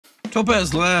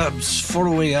Topaz Labs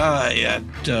Photo Ai at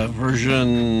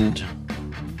version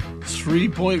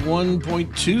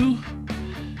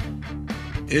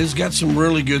 3.1.2 has got some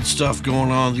really good stuff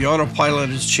going on. The autopilot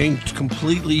has changed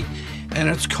completely, and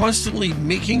it's constantly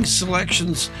making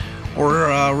selections or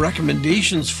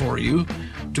recommendations for you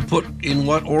to put in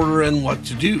what order and what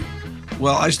to do.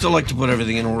 Well, I still like to put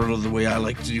everything in order the way I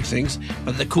like to do things,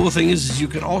 but the cool thing is you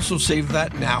can also save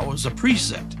that now as a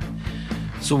preset.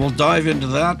 So we'll dive into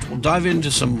that. We'll dive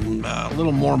into some a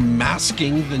little more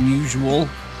masking than usual.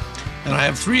 And I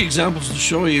have 3 examples to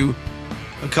show you,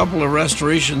 a couple of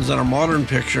restorations on a modern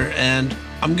picture, and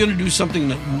I'm going to do something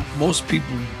that most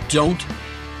people don't,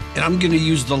 and I'm going to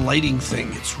use the lighting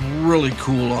thing. It's really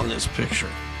cool on this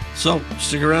picture. So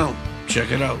stick around,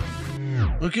 check it out.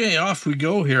 Okay, off we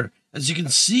go here. As you can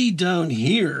see down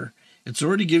here, it's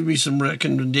already given me some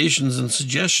recommendations and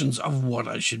suggestions of what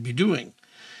I should be doing.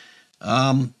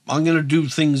 I'm going to do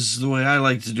things the way I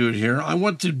like to do it here. I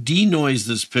want to denoise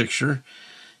this picture,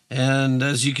 and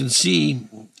as you can see,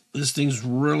 this thing's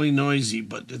really noisy,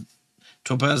 but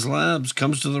Topaz Labs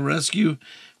comes to the rescue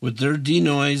with their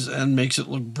denoise and makes it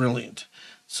look brilliant.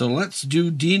 So let's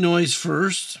do denoise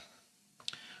first.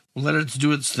 We'll let it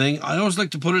do its thing. I always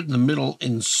like to put it in the middle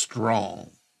in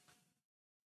strong.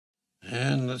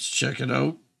 And let's check it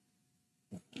out.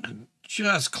 It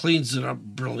just cleans it up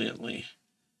brilliantly.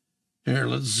 Here,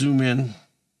 let's zoom in.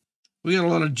 We got a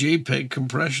lot of JPEG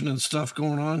compression and stuff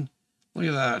going on. Look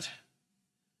at that.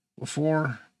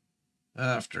 Before,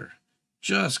 after.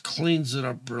 Just cleans it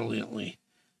up brilliantly.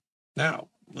 Now,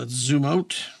 let's zoom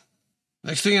out.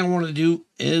 Next thing I want to do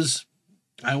is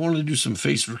I want to do some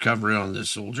face recovery on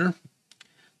this soldier.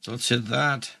 So let's hit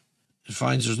that. It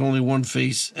finds there's only one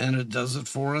face, and it does it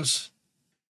for us.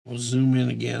 We'll zoom in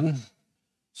again.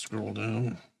 Scroll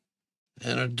down.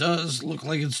 And it does look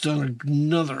like it's done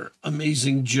another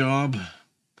amazing job.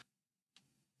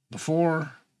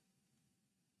 Before,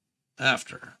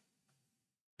 after.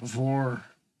 Before,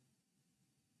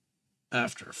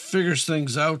 after. Figures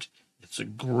things out. It's a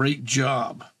great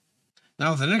job.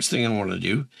 Now, the next thing I want to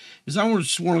do is I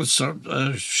just want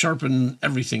to sharpen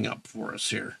everything up for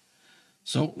us here.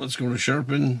 So let's go to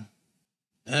sharpen,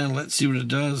 and let's see what it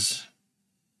does.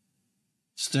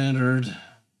 Standard.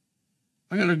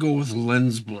 I'm going to go with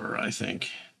lens blur, I think.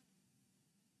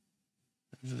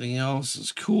 Everything else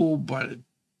is cool, but it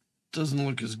doesn't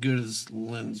look as good as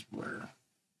lens blur.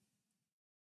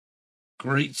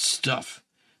 Great stuff.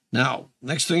 Now,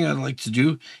 next thing I'd like to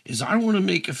do is I want to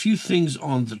make a few things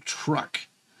on the truck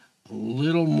a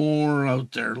little more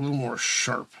out there, a little more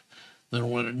sharp than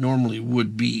what it normally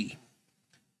would be.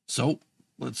 So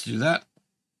let's do that.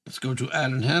 Let's go to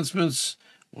Add Enhancements.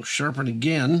 We'll sharpen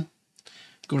again.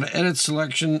 Go to Edit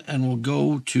Selection, and we'll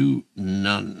go to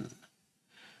None.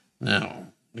 Now,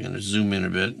 I'm going to zoom in a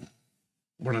bit.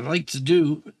 What I'd like to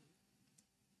do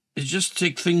is just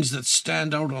take things that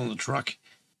stand out on the truck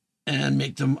and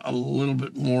make them a little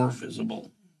bit more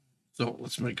visible. So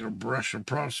let's make our brush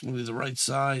approximately the right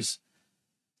size.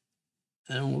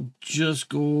 And we'll just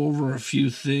go over a few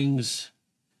things,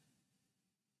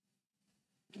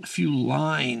 a few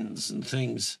lines and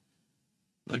things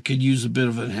that could use a bit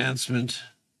of enhancement.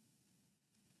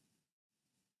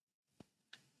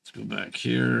 Let's go back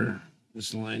here,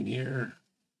 this line here,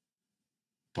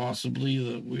 possibly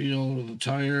the wheel or the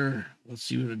tire. Let's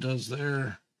see what it does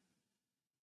there.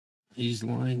 These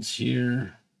lines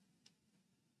here.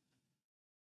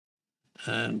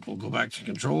 And we'll go back to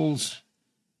controls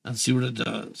and see what it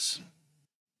does.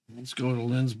 Let's go to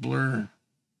lens blur,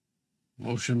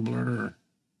 motion blur,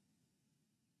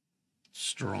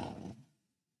 strong.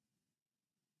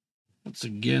 Once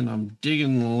again, I'm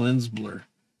digging the lens blur.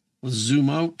 Let's zoom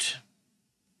out.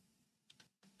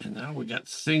 And now we got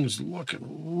things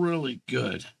looking really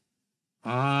good.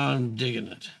 I'm digging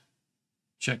it.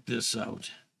 Check this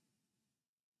out.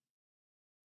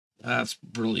 That's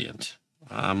brilliant.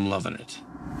 I'm loving it.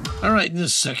 All right, in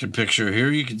this second picture here,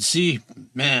 you can see,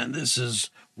 man, this is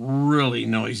really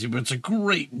noisy, but it's a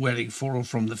great wedding photo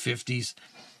from the 50s.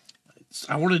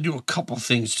 I want to do a couple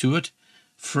things to it.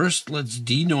 First, let's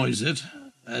denoise it,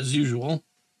 as usual.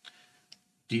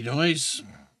 Denoise.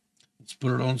 Let's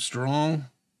put it on strong.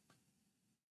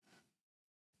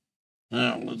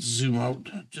 Now, let's zoom out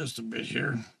just a bit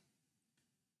here.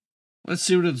 Let's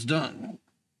see what it's done.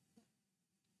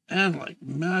 And like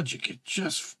magic, it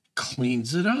just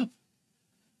cleans it up.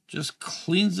 Just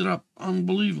cleans it up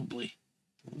unbelievably.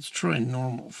 Let's try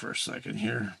normal for a second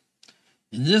here.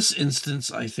 In this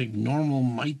instance, I think normal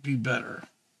might be better.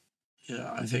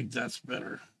 Yeah, I think that's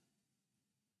better.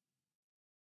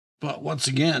 But once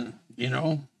again, you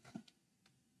know,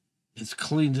 It's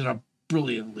cleaned it up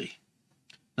brilliantly.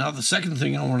 Now the second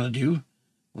thing I want to do,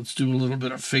 let's do a little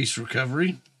bit of face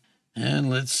recovery, and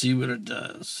let's see what it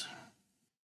does.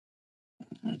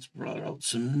 It's brought out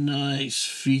some nice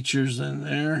features in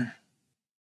there.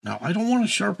 Now, I don't want to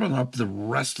sharpen up the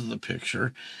rest of the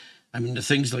picture. I mean, the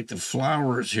things like the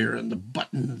flowers here and the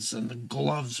buttons and the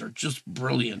gloves are just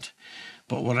brilliant.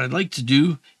 But what I'd like to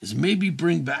do is maybe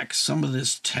bring back some of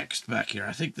this text back here.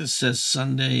 I think this says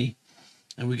Sunday,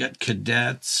 and we got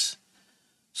cadets.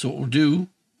 So what we'll do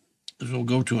is we'll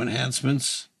go to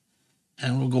enhancements,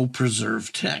 and we'll go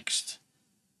preserve text.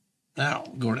 Now,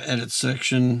 go to edit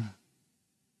section,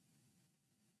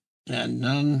 and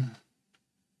none.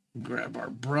 Grab our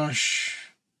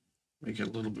brush, make it a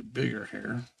little bit bigger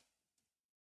here.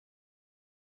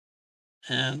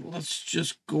 And let's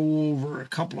just go over a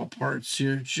couple of parts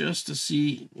here just to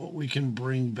see what we can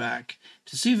bring back,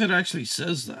 to see if it actually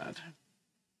says that.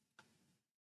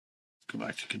 Go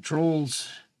back to controls,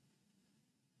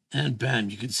 and bam,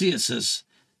 you can see it says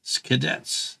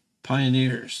cadets,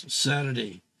 pioneers,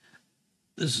 Saturday.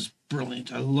 This is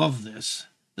brilliant. I love this.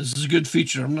 This is a good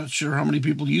feature. I'm not sure how many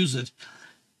people use it,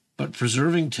 but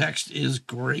preserving text is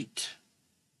great.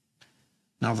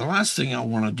 Now, the last thing I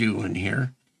want to do in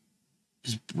here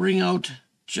is bring out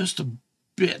just a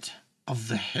bit of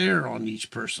the hair on each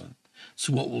person.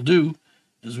 So what we'll do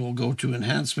is we'll go to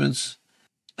enhancements,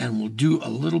 and we'll do a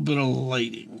little bit of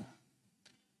lighting.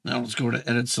 Now let's go to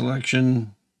edit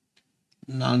selection,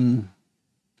 none.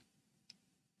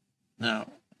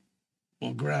 Now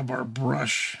we'll grab our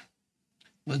brush.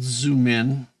 Let's zoom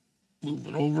in, move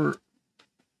it over.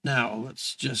 Now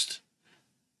let's just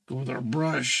go with our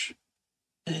brush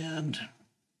and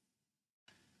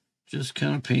just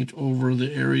kind of paint over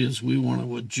the areas we want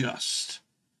to adjust,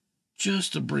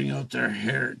 just to bring out their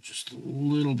hair just a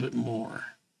little bit more.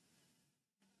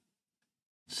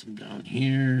 Some down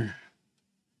here,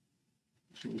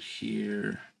 a little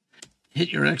here.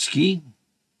 Hit your X key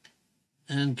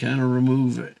and kind of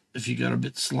remove it if you got a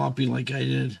bit sloppy like I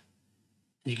did.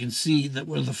 You can see that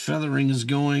where the feathering is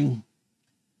going,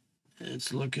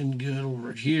 it's looking good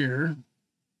over here.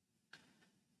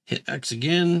 Hit X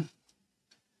again.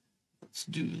 Let's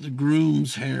do the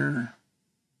groom's hair.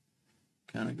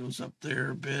 Kind of goes up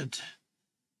there a bit.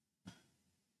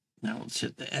 Now let's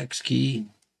hit the X key.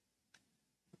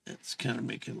 Let's kind of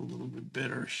make it a little bit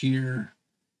better here.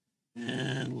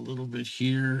 And a little bit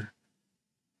here.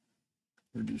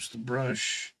 Reduce the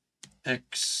brush.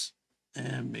 X.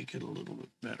 And make it a little bit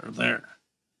better there.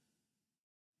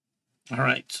 All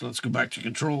right, so let's go back to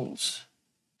controls.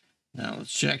 Now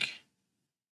let's check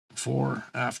before,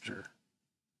 after.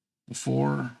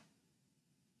 Before,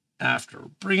 after.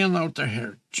 Bringing out the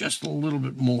hair just a little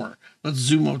bit more. Let's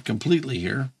zoom out completely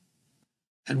here.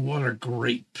 And what a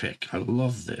great pick. I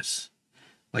love this.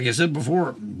 Like I said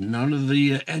before, none of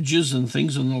the edges and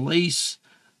things on the lace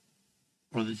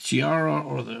or the tiara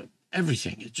or the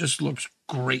everything. It just looks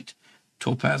great.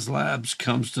 Topaz Labs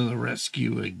comes to the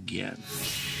rescue again.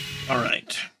 All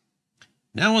right.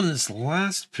 Now in this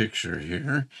last picture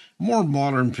here, more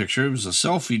modern picture, it was a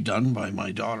selfie done by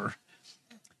my daughter.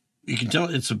 You can tell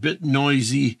it's a bit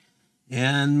noisy,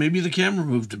 and maybe the camera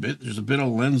moved a bit. There's a bit of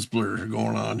lens blur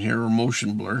going on here, or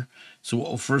motion blur. So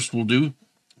what we'll do,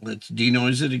 let's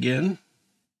denoise it again.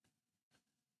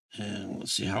 And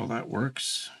let's see how that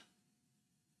works.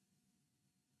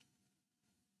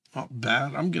 Not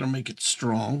bad. I'm going to make it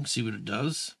strong, see what it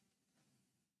does.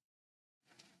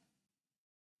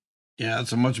 Yeah,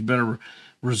 it's a much better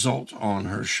result on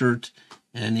her shirt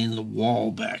and in the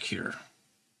wall back here.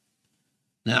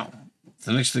 Now,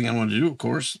 the next thing I want to do, of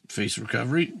course, face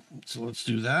recovery. So let's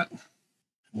do that.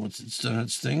 Once it's done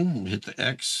its thing, we'll hit the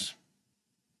X.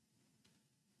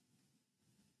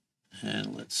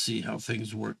 And let's see how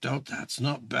things worked out. That's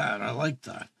not bad. I like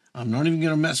that. I'm not even going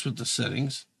to mess with the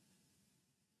settings.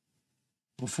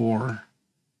 Before,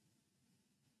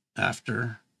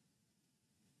 after,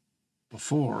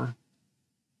 before,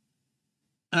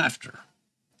 after.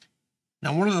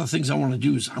 Now, one of the things I want to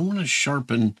do is I want to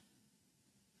sharpen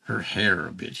her hair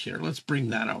a bit here. Let's bring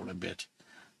that out a bit.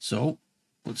 So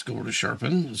let's go to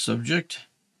sharpen the subject.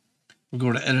 We'll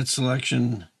go to edit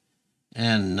selection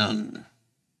and none.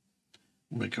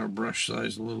 Make our brush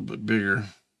size a little bit bigger.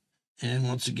 And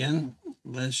once again,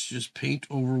 let's just paint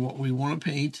over what we want to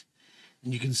paint.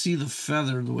 And you can see the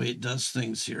feather, the way it does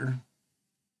things here.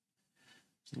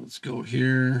 So let's go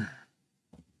here.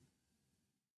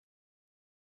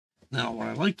 Now, what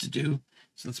I like to do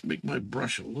is let's make my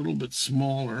brush a little bit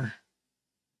smaller.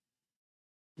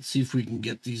 Let's see if we can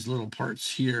get these little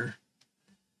parts here.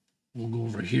 We'll go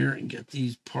over here and get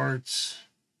these parts.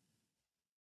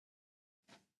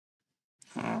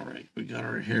 right, we got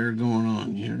our hair going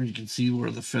on here. You can see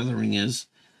where the feathering is.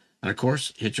 And of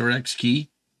course, hit your X key.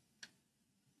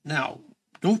 Now,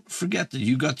 don't forget that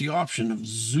you got the option of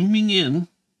zooming in,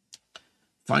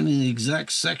 finding the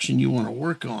exact section you want to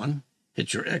work on.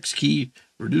 Hit your X key,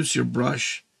 reduce your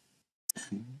brush,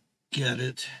 and get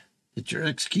it. Hit your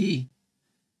X key,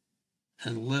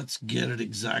 and let's get it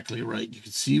exactly right. You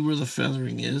can see where the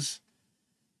feathering is.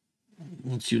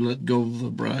 Once you let go of the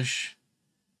brush,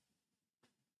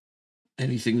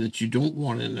 anything that you don't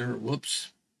want in there,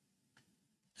 whoops,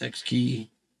 X key,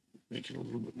 make it a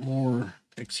little bit more,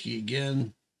 X key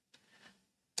again.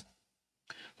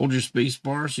 Hold your space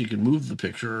bar so you can move the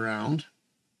picture around.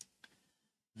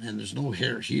 And there's no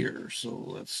hair here, so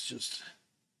let's just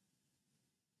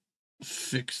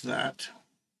fix that.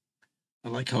 I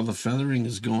like how the feathering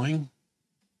is going.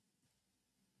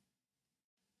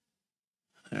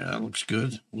 Yeah, that looks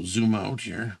good. We'll zoom out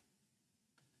here.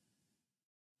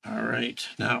 All right,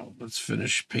 now let's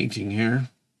finish painting here.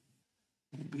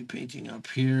 We'll be painting up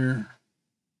here.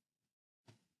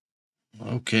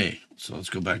 Okay, so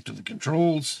let's go back to the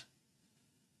controls.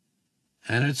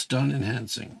 And it's done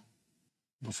enhancing.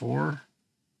 Before,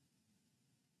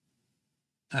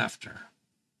 after.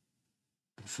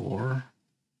 Before,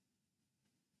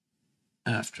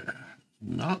 after.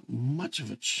 Not much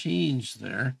of a change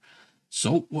there.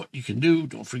 So what you can do,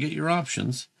 don't forget your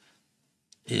options,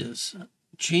 is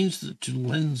change it to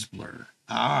lens blur.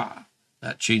 Ah,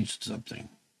 that changed something.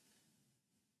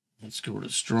 Let's go to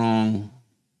strong,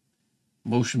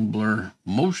 motion blur,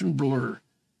 motion blur.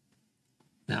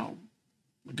 Now,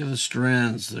 look at the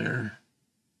strands there.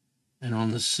 And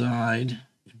on the side,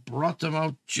 it brought them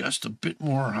out just a bit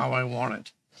more how I want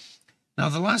it. Now,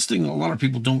 the last thing a lot of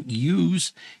people don't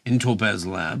use in Topaz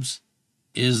Labs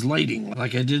is lighting,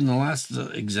 like I did in the last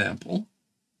example.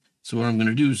 So what I'm going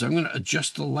to do is I'm going to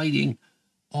adjust the lighting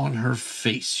on her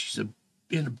face. She's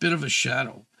in a bit of a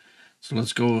shadow. So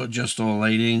let's go adjust all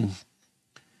lighting,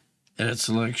 edit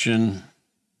selection,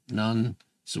 none,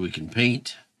 so we can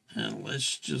paint. And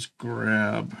let's just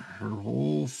grab her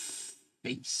whole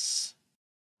face,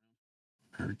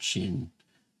 her chin.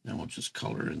 Then we'll just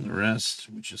color in the rest,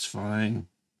 which is fine.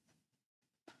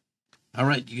 All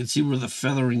right, you can see where the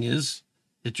feathering is.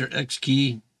 Hit your X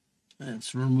key.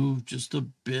 Let's remove just a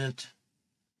bit.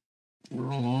 We're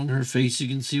along her face. You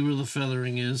can see where the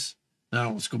feathering is.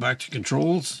 Now let's go back to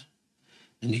controls.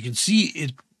 And you can see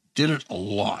it did it a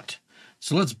lot.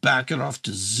 So let's back it off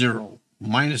to 0,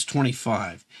 minus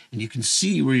 25. And you can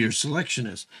see where your selection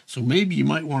is. So maybe you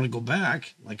might want to go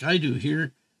back, like I do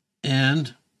here,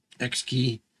 and X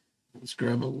key. Let's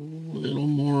grab a little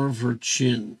more of her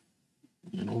chin.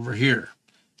 And over here,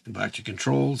 go back to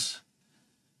controls.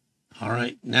 All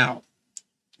right, now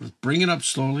let's bring it up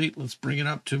slowly. Let's bring it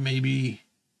up to maybe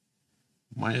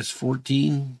minus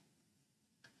 14.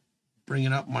 Bring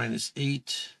it up minus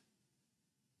 8,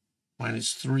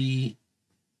 minus 3.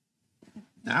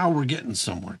 Now we're getting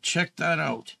somewhere. Check that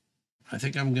out. I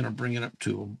think I'm going to bring it up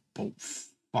to about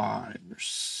 5 or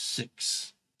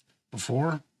 6.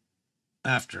 Before,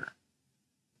 after.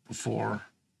 Before,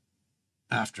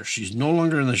 after. She's no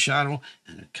longer in the shadow,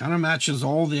 and it kind of matches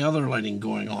all the other lighting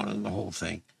going on in the whole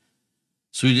thing.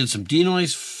 So we did some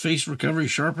denoise, face recovery,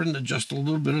 sharpen, adjust a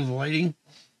little bit of the lighting.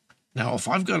 Now, if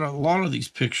I've got a lot of these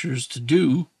pictures to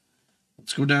do,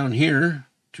 let's go down here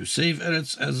to save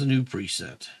edits as a new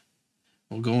preset.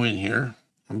 We'll go in here.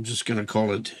 I'm just going to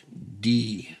call it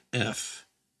DFSA.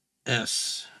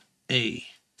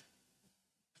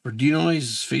 For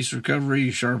denoise, face recovery,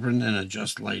 sharpen, and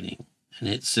adjust lighting. And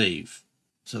hit save.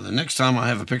 So the next time I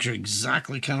have a picture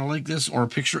exactly kind of like this, or a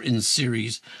picture in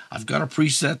series, I've got a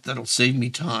preset that'll save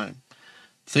me time.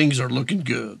 Things are looking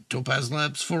good. Topaz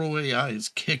Labs Photo Ai is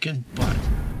kicking butt.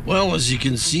 Well, as you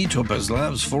can see, Topaz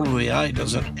Labs Photo Ai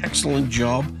does an excellent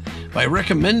job by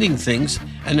recommending things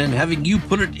and then having you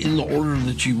put it in the order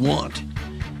that you want.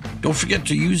 Don't forget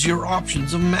to use your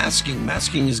options of masking.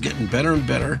 Masking is getting better and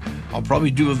better. I'll probably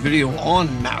do a video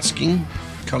on masking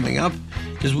coming up,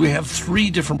 because we have 3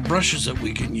 different brushes that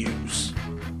we can use.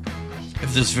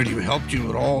 If this video helped you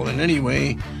at all in any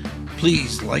way,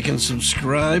 please like and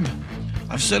subscribe.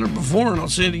 I've said it before and I'll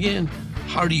say it again.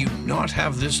 How do you not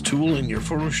have this tool in your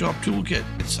Photoshop toolkit?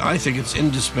 I think it's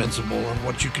indispensable in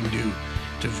what you can do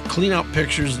to clean up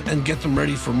pictures and get them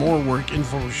ready for more work in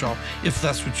Photoshop, if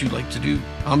that's what you like to do.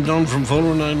 I'm Don from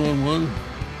Photo 911.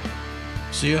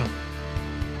 See ya.